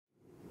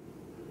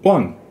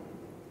1.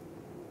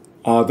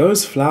 Are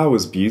those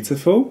flowers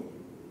beautiful?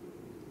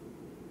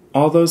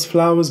 Are those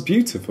flowers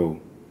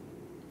beautiful?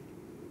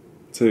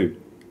 2.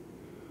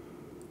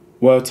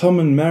 Were Tom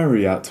and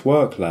Mary at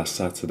work last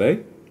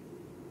Saturday?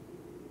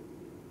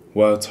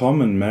 Were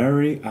Tom and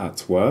Mary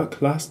at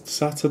work last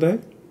Saturday?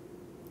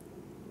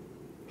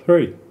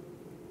 3.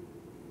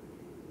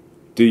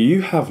 Do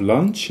you have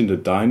lunch in the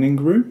dining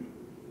room?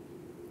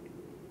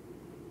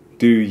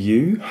 Do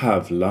you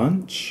have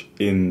lunch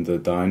in the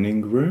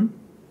dining room?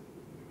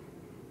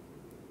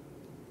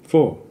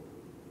 4.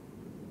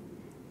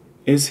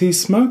 Is he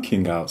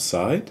smoking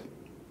outside?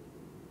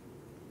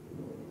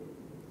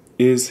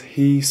 Is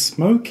he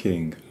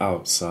smoking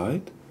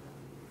outside?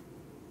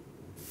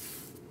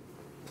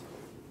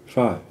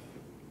 5.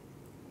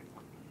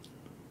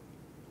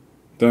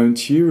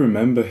 Don't you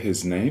remember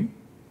his name?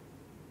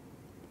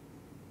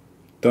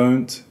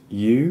 Don't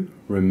you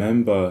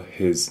remember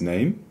his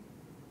name?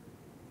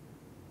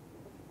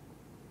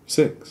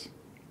 6.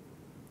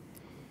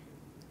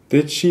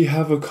 Did she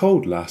have a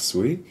cold last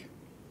week?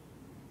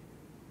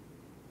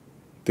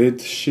 Did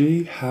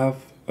she have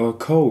a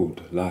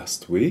cold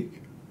last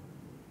week?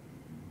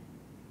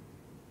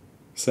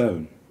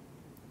 7.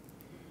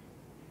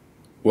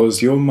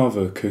 Was your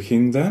mother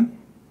cooking then?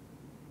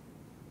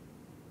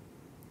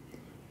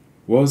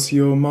 Was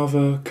your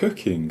mother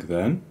cooking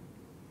then?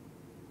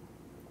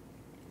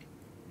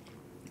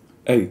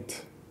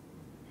 8.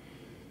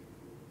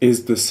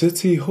 Is the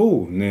city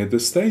hall near the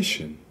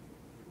station?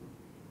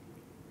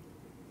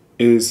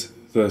 Is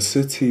the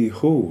city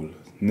hall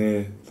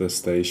near the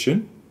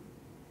station?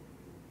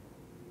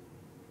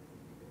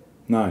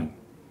 9.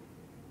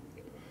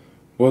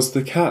 Was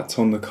the cat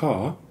on the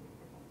car?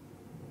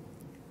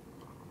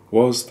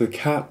 Was the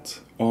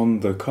cat on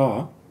the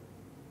car?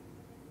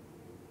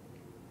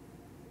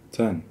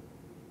 10.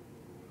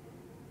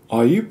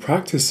 Are you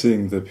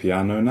practicing the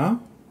piano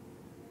now?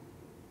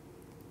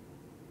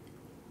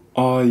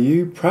 Are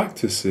you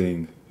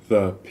practicing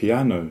the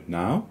piano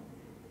now?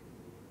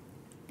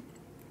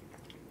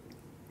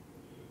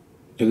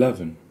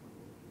 11.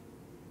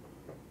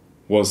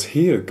 Was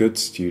he a good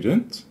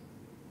student?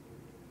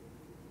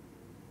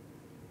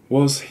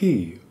 Was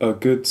he a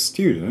good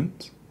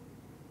student?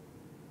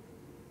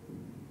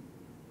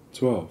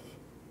 12.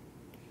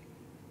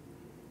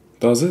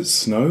 Does it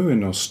snow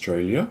in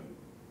Australia?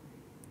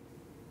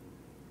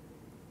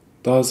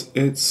 Does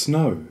it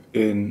snow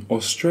in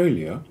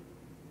Australia?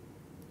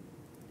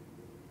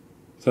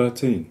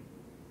 13.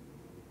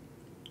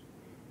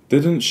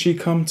 Didn't she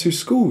come to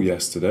school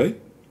yesterday?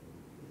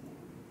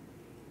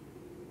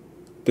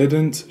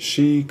 Didn't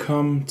she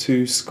come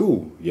to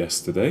school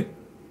yesterday?